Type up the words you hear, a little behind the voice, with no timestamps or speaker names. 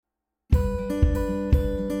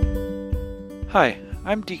Hi,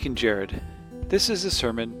 I'm Deacon Jared. This is a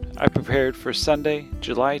sermon I prepared for Sunday,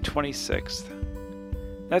 July 26th.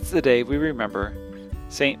 That's the day we remember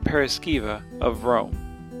Saint Paraskeva of Rome.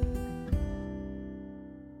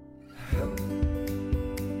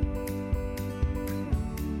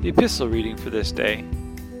 The epistle reading for this day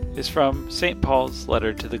is from St. Paul's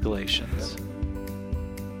letter to the Galatians.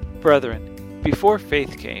 Brethren, before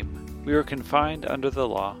faith came, we were confined under the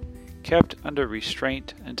law, kept under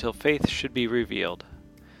restraint until faith should be revealed,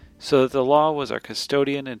 so that the law was our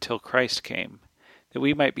custodian until Christ came, that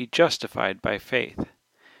we might be justified by faith.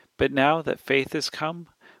 But now that faith is come,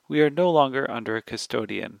 we are no longer under a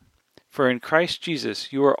custodian. For in Christ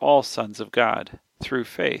Jesus you are all sons of God, through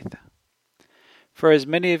faith. For as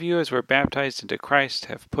many of you as were baptized into Christ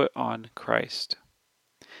have put on Christ.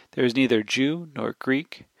 There is neither Jew nor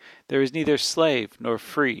Greek, there is neither slave nor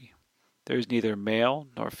free, there is neither male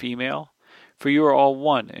nor female, for you are all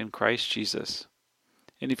one in Christ Jesus.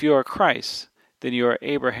 And if you are Christ's, then you are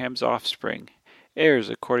Abraham's offspring, heirs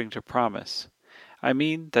according to promise. I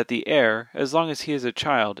mean that the heir, as long as he is a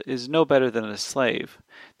child, is no better than a slave,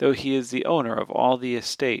 though he is the owner of all the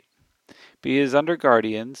estate. But he is under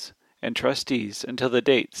guardians and trustees until the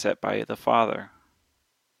date set by the father.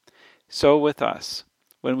 So with us,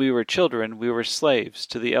 when we were children, we were slaves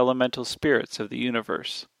to the elemental spirits of the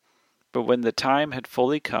universe. But when the time had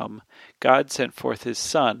fully come, God sent forth his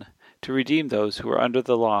Son to redeem those who were under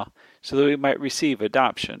the law, so that we might receive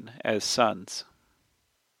adoption as sons.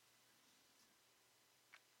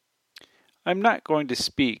 I'm not going to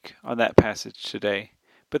speak on that passage today,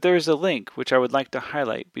 but there is a link which I would like to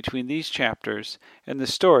highlight between these chapters and the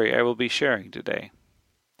story I will be sharing today.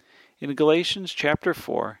 In Galatians chapter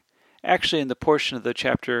 4, actually in the portion of the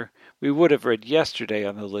chapter we would have read yesterday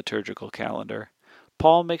on the liturgical calendar,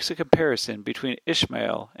 Paul makes a comparison between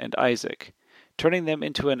Ishmael and Isaac, turning them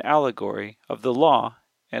into an allegory of the law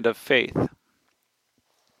and of faith.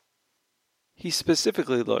 He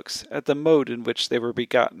specifically looks at the mode in which they were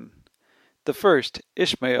begotten. The first,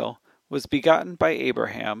 Ishmael, was begotten by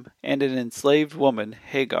Abraham and an enslaved woman,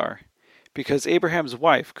 Hagar, because Abraham's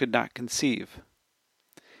wife could not conceive.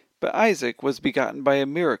 But Isaac was begotten by a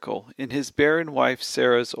miracle in his barren wife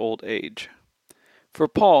Sarah's old age. For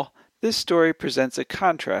Paul, this story presents a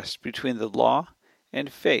contrast between the law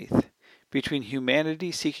and faith, between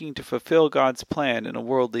humanity seeking to fulfill God's plan in a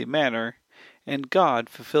worldly manner, and God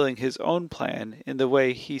fulfilling his own plan in the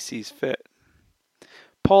way he sees fit.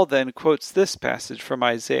 Paul then quotes this passage from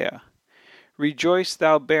Isaiah, "Rejoice,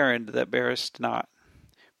 thou barren that bearest not.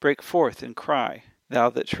 Break forth and cry, thou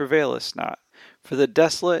that travailest not. For the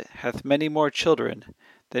desolate hath many more children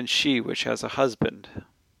than she which has a husband."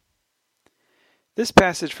 This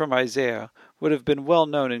passage from Isaiah would have been well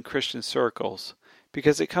known in Christian circles,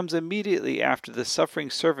 because it comes immediately after the suffering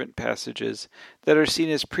servant passages that are seen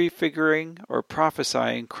as prefiguring or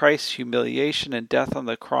prophesying Christ's humiliation and death on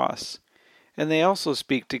the cross, and they also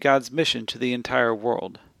speak to God's mission to the entire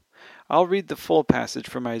world. I'll read the full passage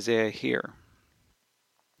from Isaiah here.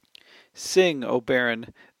 "Sing, O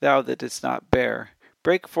barren, thou that didst not bear.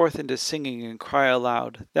 Break forth into singing and cry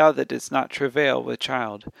aloud, thou that didst not travail with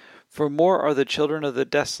child. For more are the children of the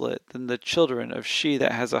desolate than the children of she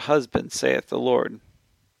that has a husband, saith the Lord.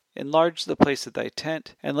 Enlarge the place of thy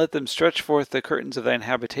tent, and let them stretch forth the curtains of thine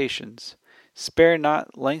habitations. Spare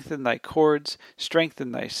not, lengthen thy cords,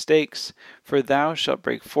 strengthen thy stakes, for thou shalt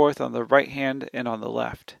break forth on the right hand and on the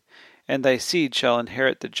left. And thy seed shall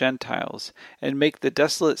inherit the Gentiles, and make the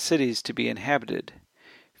desolate cities to be inhabited.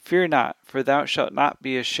 Fear not, for thou shalt not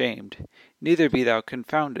be ashamed, neither be thou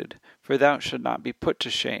confounded, for thou shalt not be put to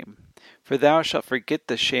shame. For thou shalt forget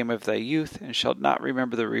the shame of thy youth, and shalt not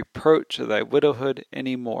remember the reproach of thy widowhood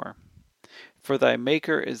any more. For thy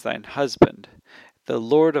Maker is thine husband, the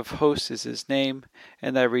Lord of hosts is his name,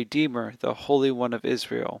 and thy Redeemer, the Holy One of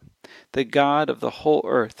Israel. The God of the whole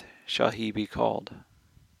earth shall he be called."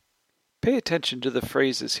 Pay attention to the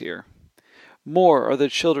phrases here. More are the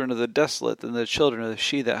children of the desolate than the children of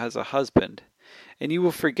she that has a husband. And you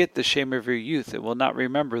will forget the shame of your youth, and will not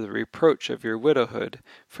remember the reproach of your widowhood,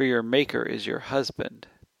 for your Maker is your husband.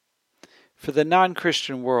 For the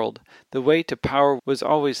non-Christian world, the way to power was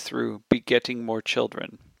always through begetting more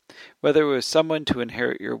children. Whether it was someone to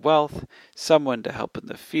inherit your wealth, someone to help in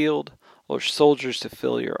the field, or soldiers to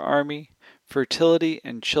fill your army, fertility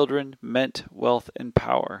and children meant wealth and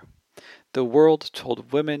power. The world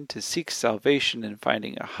told women to seek salvation in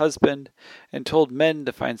finding a husband, and told men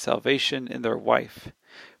to find salvation in their wife.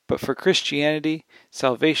 But for Christianity,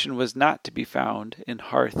 salvation was not to be found in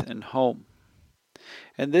hearth and home.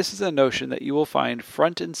 And this is a notion that you will find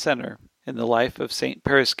front and center in the life of Saint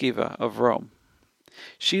Paraskeva of Rome.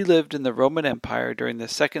 She lived in the Roman Empire during the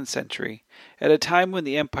 2nd century, at a time when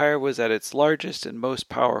the empire was at its largest and most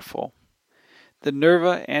powerful. The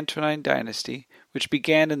Nerva Antonine dynasty, which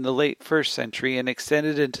began in the late 1st century and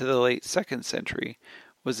extended into the late 2nd century,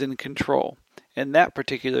 was in control, and that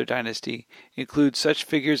particular dynasty includes such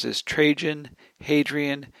figures as Trajan,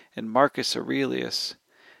 Hadrian, and Marcus Aurelius.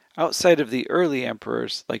 Outside of the early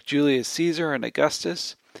emperors like Julius Caesar and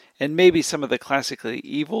Augustus, and maybe some of the classically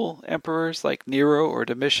evil emperors like Nero or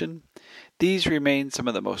Domitian, these remain some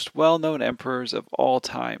of the most well-known emperors of all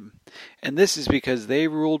time, and this is because they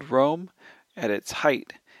ruled Rome at its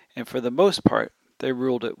height, and for the most part, they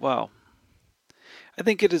ruled it well. I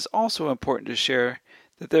think it is also important to share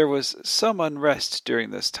that there was some unrest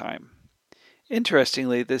during this time.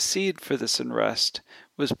 Interestingly, the seed for this unrest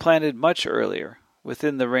was planted much earlier,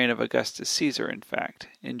 within the reign of Augustus Caesar, in fact,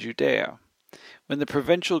 in Judea, when the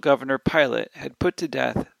provincial governor Pilate had put to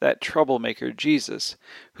death that troublemaker Jesus,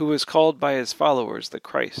 who was called by his followers the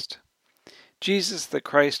Christ. Jesus the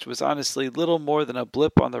Christ was honestly little more than a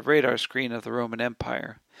blip on the radar screen of the Roman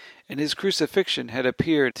Empire, and his crucifixion had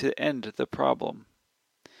appeared to end the problem.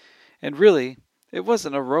 And really, it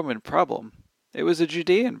wasn't a Roman problem. It was a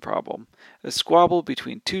Judean problem, a squabble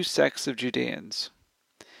between two sects of Judeans.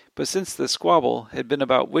 But since the squabble had been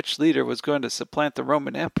about which leader was going to supplant the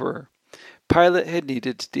Roman emperor, Pilate had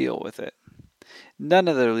needed to deal with it. None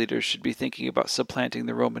of their leaders should be thinking about supplanting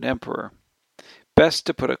the Roman emperor. Best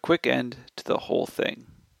to put a quick end to the whole thing.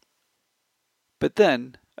 But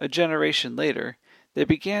then, a generation later, there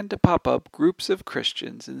began to pop up groups of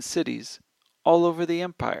Christians in cities all over the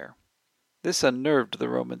empire. This unnerved the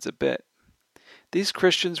Romans a bit. These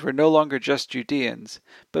Christians were no longer just Judeans,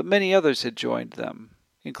 but many others had joined them,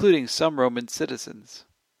 including some Roman citizens.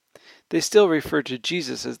 They still referred to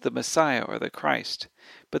Jesus as the Messiah or the Christ,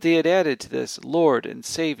 but they had added to this Lord and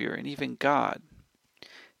Savior and even God.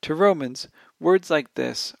 To Romans, words like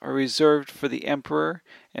this are reserved for the emperor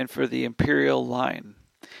and for the imperial line,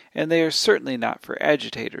 and they are certainly not for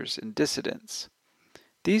agitators and dissidents.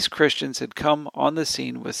 These Christians had come on the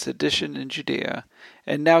scene with sedition in Judea,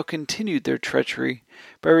 and now continued their treachery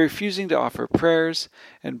by refusing to offer prayers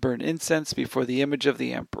and burn incense before the image of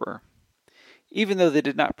the emperor. Even though they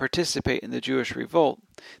did not participate in the Jewish revolt,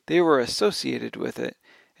 they were associated with it,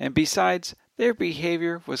 and besides, their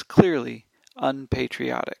behavior was clearly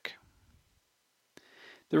unpatriotic.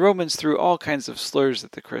 The Romans threw all kinds of slurs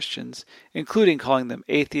at the Christians, including calling them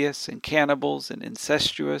atheists and cannibals and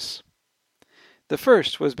incestuous. The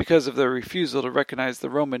first was because of their refusal to recognize the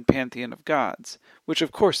Roman pantheon of gods, which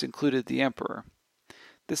of course included the emperor.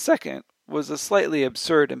 The second was a slightly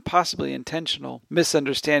absurd and possibly intentional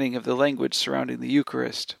misunderstanding of the language surrounding the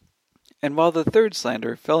Eucharist. And while the third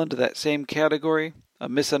slander fell into that same category, a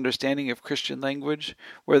misunderstanding of Christian language,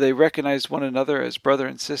 where they recognized one another as brother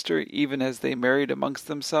and sister even as they married amongst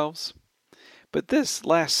themselves. But this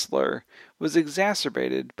last slur was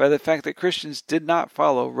exacerbated by the fact that Christians did not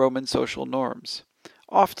follow Roman social norms,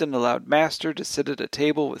 often allowed master to sit at a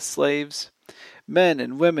table with slaves, men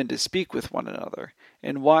and women to speak with one another,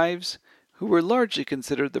 and wives, who were largely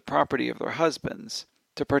considered the property of their husbands,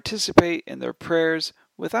 to participate in their prayers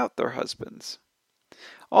without their husbands.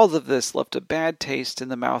 All of this left a bad taste in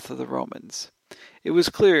the mouth of the Romans. It was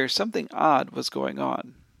clear something odd was going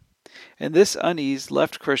on. And this unease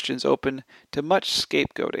left Christians open to much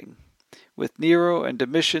scapegoating, with Nero and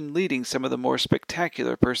Domitian leading some of the more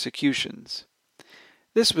spectacular persecutions.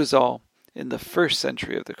 This was all in the 1st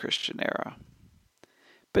century of the Christian era.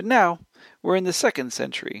 But now, we're in the 2nd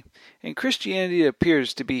century, and Christianity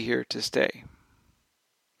appears to be here to stay.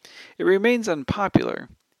 It remains unpopular,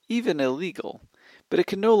 even illegal, but it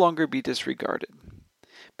can no longer be disregarded.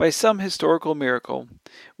 By some historical miracle,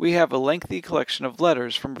 we have a lengthy collection of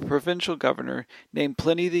letters from a provincial governor named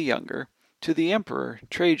Pliny the Younger to the emperor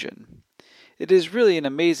Trajan. It is really an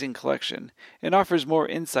amazing collection and offers more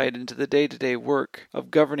insight into the day-to-day work of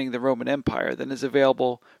governing the Roman Empire than is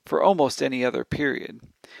available for almost any other period.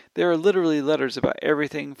 There are literally letters about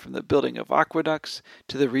everything from the building of aqueducts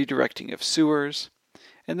to the redirecting of sewers.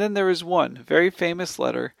 And then there is one very famous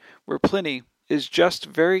letter where Pliny is just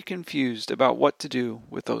very confused about what to do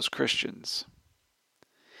with those Christians.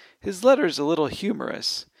 His letter is a little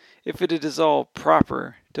humorous, if it is all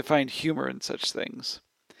proper to find humor in such things.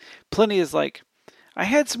 Pliny is like, I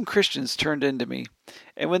had some Christians turned into me,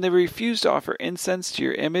 and when they refused to offer incense to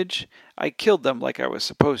your image, I killed them like I was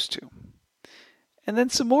supposed to. And then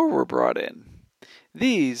some more were brought in.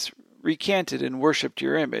 These recanted and worshipped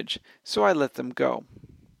your image, so I let them go.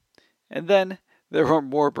 And then there were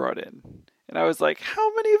more brought in. And I was like,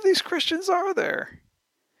 how many of these Christians are there?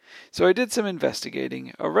 So I did some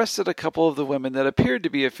investigating, arrested a couple of the women that appeared to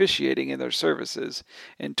be officiating in their services,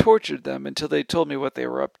 and tortured them until they told me what they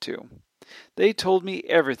were up to. They told me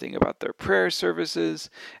everything about their prayer services,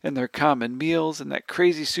 and their common meals, and that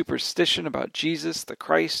crazy superstition about Jesus, the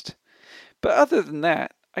Christ. But other than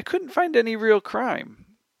that, I couldn't find any real crime.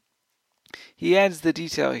 He adds the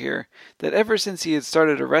detail here that ever since he had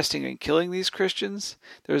started arresting and killing these Christians,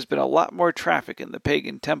 there has been a lot more traffic in the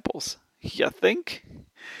pagan temples. You think?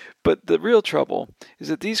 But the real trouble is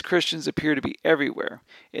that these Christians appear to be everywhere,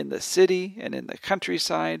 in the city and in the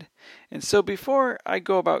countryside, and so before I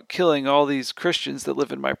go about killing all these Christians that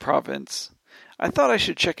live in my province, I thought I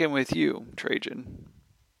should check in with you, Trajan.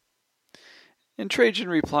 And Trajan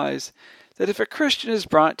replies that if a Christian is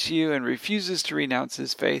brought to you and refuses to renounce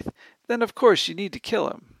his faith, then of course you need to kill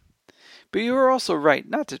him. But you are also right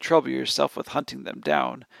not to trouble yourself with hunting them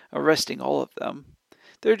down, arresting all of them.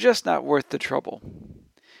 They're just not worth the trouble.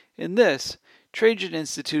 In this, Trajan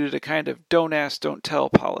instituted a kind of don't ask, don't tell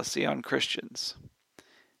policy on Christians.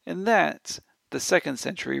 And that's the 2nd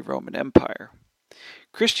century Roman Empire.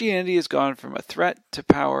 Christianity has gone from a threat to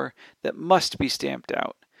power that must be stamped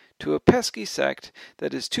out, to a pesky sect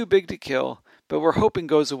that is too big to kill, but we're hoping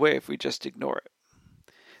goes away if we just ignore it.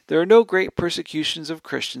 There are no great persecutions of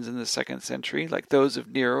Christians in the 2nd century, like those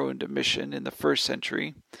of Nero and Domitian in the 1st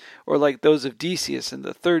century, or like those of Decius in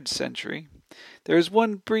the 3rd century. There is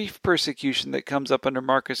one brief persecution that comes up under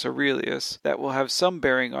Marcus Aurelius that will have some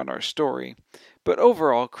bearing on our story, but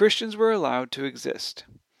overall Christians were allowed to exist.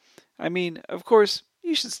 I mean, of course,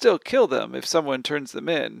 you should still kill them if someone turns them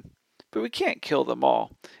in, but we can't kill them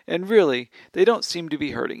all, and really, they don't seem to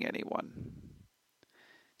be hurting anyone.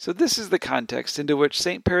 So this is the context into which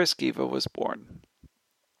St. Paraskeeva was born.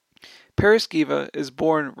 Paraskeeva is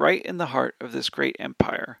born right in the heart of this great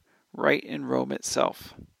empire, right in Rome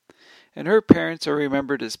itself. And her parents are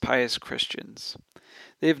remembered as pious Christians.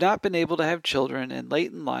 They have not been able to have children, and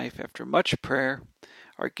late in life, after much prayer,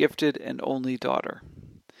 are gifted an only daughter.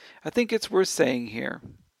 I think it's worth saying here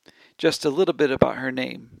just a little bit about her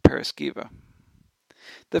name, Paraskeeva.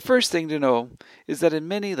 The first thing to know is that in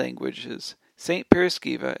many languages, Saint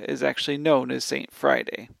Paraskeeva is actually known as Saint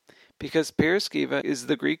Friday, because Paraskeeva is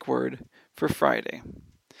the Greek word for Friday.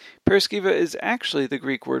 Paraskeeva is actually the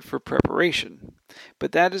Greek word for preparation,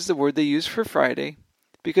 but that is the word they use for Friday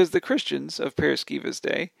because the Christians of Paraskeeva's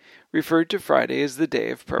day referred to Friday as the day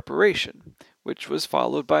of preparation, which was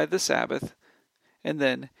followed by the Sabbath, and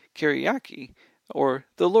then Kyriaki, or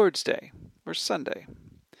the Lord's Day, or Sunday.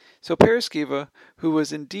 So Paraskeeva, who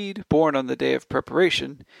was indeed born on the day of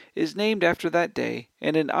preparation, is named after that day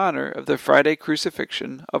and in honor of the Friday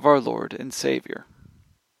crucifixion of our Lord and Savior.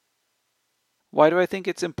 Why do I think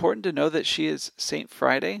it's important to know that she is Saint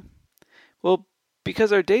Friday? Well,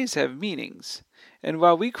 because our days have meanings, and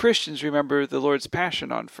while we Christians remember the Lord's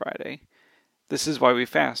Passion on Friday, this is why we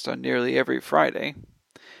fast on nearly every Friday,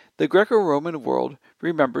 the Greco-Roman world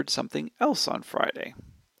remembered something else on Friday.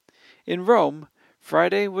 In Rome,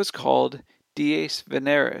 Friday was called Dies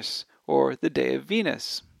Veneris, or the Day of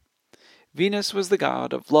Venus. Venus was the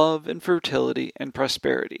god of love and fertility and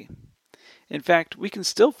prosperity. In fact, we can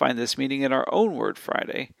still find this meaning in our own word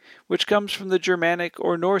Friday, which comes from the Germanic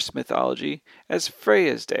or Norse mythology as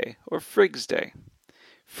Freya's Day or Frigg's Day.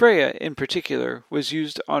 Freya, in particular, was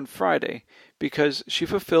used on Friday because she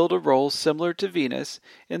fulfilled a role similar to Venus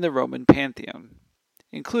in the Roman pantheon,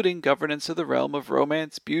 including governance of the realm of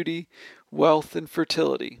romance, beauty, wealth, and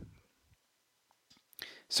fertility.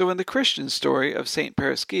 So in the Christian story of Saint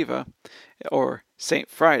Paraskeeva, or Saint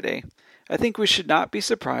Friday, I think we should not be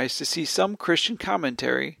surprised to see some Christian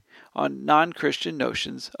commentary on non-Christian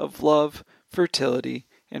notions of love, fertility,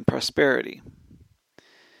 and prosperity.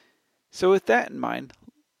 So with that in mind,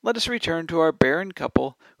 let us return to our barren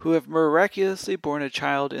couple who have miraculously borne a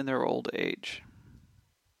child in their old age.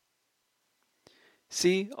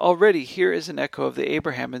 See, already here is an echo of the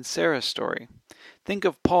Abraham and Sarah story. Think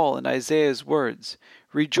of Paul and Isaiah's words,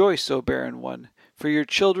 "Rejoice, O barren one, for your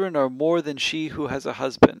children are more than she who has a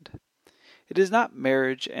husband." It is not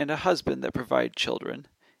marriage and a husband that provide children,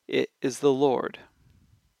 it is the Lord.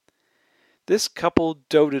 This couple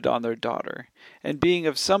doted on their daughter, and being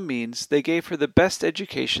of some means, they gave her the best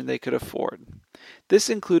education they could afford. This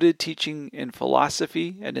included teaching in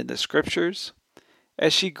philosophy and in the scriptures.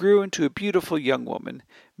 As she grew into a beautiful young woman,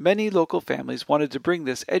 many local families wanted to bring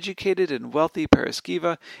this educated and wealthy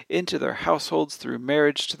Paraskeeva into their households through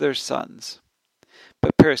marriage to their sons.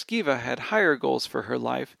 But Paraskeeva had higher goals for her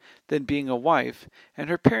life than being a wife, and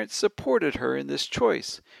her parents supported her in this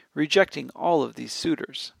choice, rejecting all of these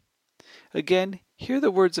suitors. Again, hear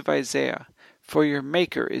the words of Isaiah, "For your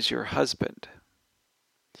Maker is your husband."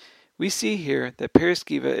 We see here that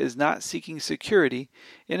Pereskiva is not seeking security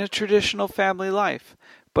in a traditional family life,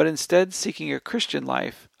 but instead seeking a Christian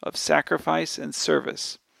life of sacrifice and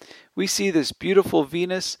service. We see this beautiful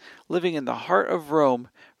Venus living in the heart of Rome,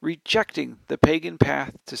 rejecting the pagan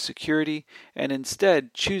path to security and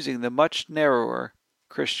instead choosing the much narrower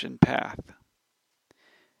Christian path.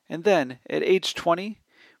 And then, at age 20,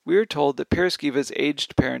 we are told that Pereskiva's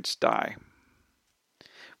aged parents die.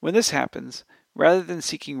 When this happens, rather than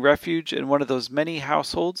seeking refuge in one of those many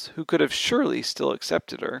households who could have surely still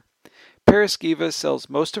accepted her, Pereskiva sells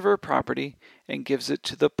most of her property and gives it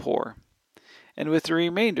to the poor. And with the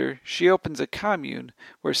remainder, she opens a commune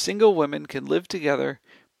where single women can live together,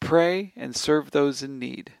 pray, and serve those in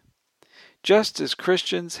need. Just as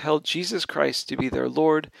Christians held Jesus Christ to be their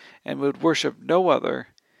Lord and would worship no other,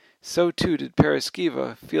 so too did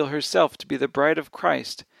Pereskiva feel herself to be the bride of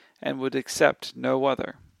Christ and would accept no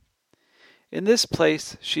other. In this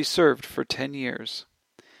place she served for 10 years.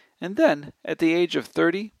 And then, at the age of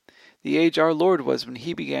 30, the age our Lord was when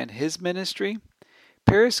he began his ministry,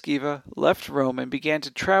 Pereskiva left Rome and began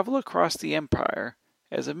to travel across the empire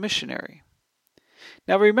as a missionary.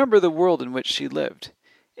 Now remember the world in which she lived.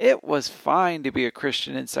 It was fine to be a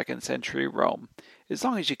Christian in 2nd century Rome, as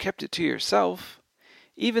long as you kept it to yourself.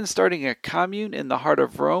 Even starting a commune in the heart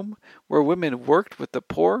of Rome, where women worked with the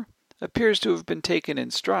poor, appears to have been taken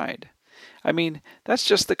in stride. I mean, that's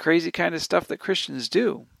just the crazy kind of stuff that Christians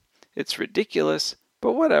do. It's ridiculous,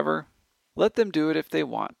 but whatever. Let them do it if they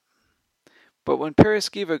want. But when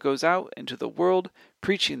Pereskiva goes out into the world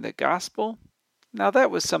preaching the gospel, now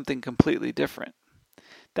that was something completely different.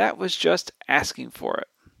 That was just asking for it.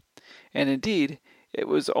 And indeed, it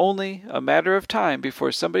was only a matter of time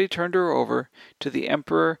before somebody turned her over to the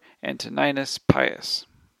Emperor Antoninus Pius.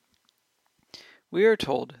 We are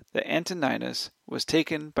told that Antoninus was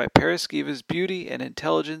taken by Pereskiva's beauty and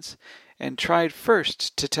intelligence and tried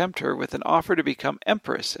first to tempt her with an offer to become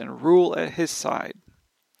empress and rule at his side.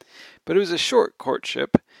 But it was a short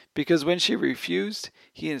courtship, because when she refused,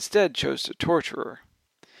 he instead chose to torture her.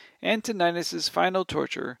 Antoninus's final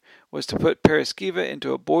torture was to put Pereskiva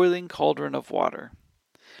into a boiling cauldron of water.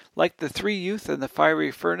 Like the 3 youth in the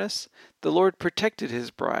fiery furnace, the Lord protected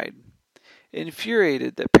his bride.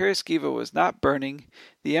 Infuriated that Pereskiva was not burning,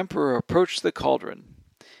 the emperor approached the cauldron.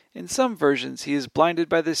 In some versions he is blinded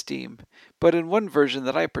by the steam, but in one version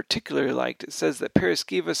that I particularly liked it says that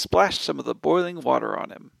Pereskiva splashed some of the boiling water on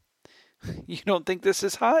him. You don't think this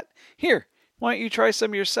is hot? Here, why don't you try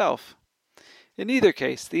some yourself? In either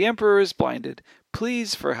case, the emperor is blinded,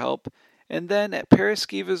 pleads for help, and then at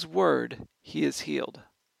Pereskiva's word, he is healed.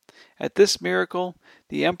 At this miracle,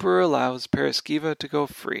 the emperor allows Pereskiva to go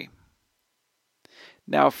free.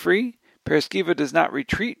 Now free, Pereskiva does not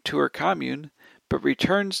retreat to her commune, but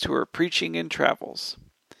returns to her preaching and travels.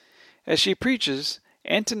 As she preaches,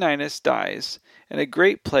 Antoninus dies, and a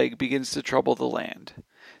great plague begins to trouble the land.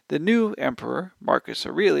 The new emperor, Marcus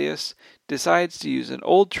Aurelius, decides to use an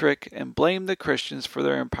old trick and blame the Christians for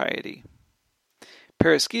their impiety.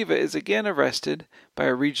 Pereskiva is again arrested by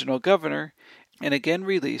a regional governor and again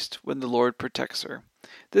released when the Lord protects her,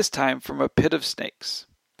 this time from a pit of snakes.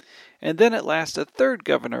 And then at last a third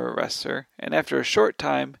governor arrests her, and after a short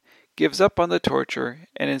time gives up on the torture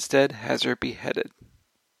and instead has her beheaded.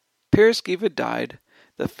 Pereskiva died,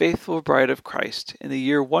 the faithful bride of Christ, in the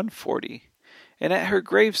year 140, and at her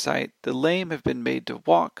gravesite the lame have been made to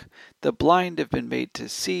walk, the blind have been made to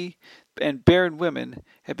see, and barren women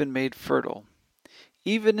have been made fertile.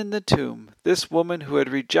 Even in the tomb, this woman who had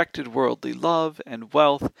rejected worldly love and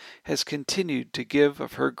wealth has continued to give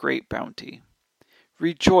of her great bounty.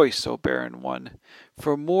 Rejoice, O barren one,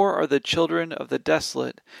 for more are the children of the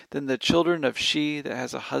desolate than the children of she that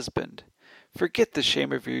has a husband. Forget the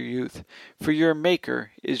shame of your youth, for your Maker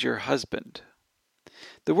is your husband.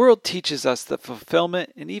 The world teaches us that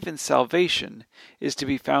fulfillment and even salvation is to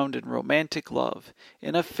be found in romantic love,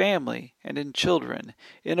 in a family and in children,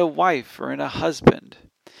 in a wife or in a husband,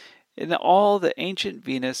 in all that ancient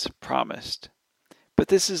Venus promised. But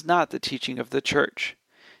this is not the teaching of the Church.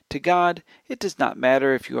 To God, it does not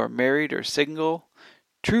matter if you are married or single.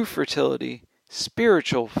 True fertility,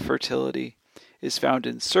 spiritual fertility, is found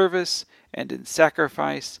in service and in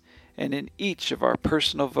sacrifice and in each of our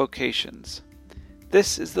personal vocations.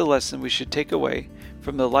 This is the lesson we should take away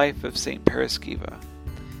from the life of St. Pereskiva.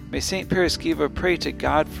 May St. Pereskiva pray to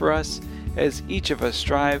God for us as each of us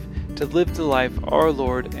strive to live the life our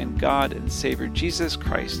Lord and God and Savior Jesus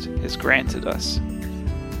Christ has granted us.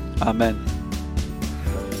 Amen.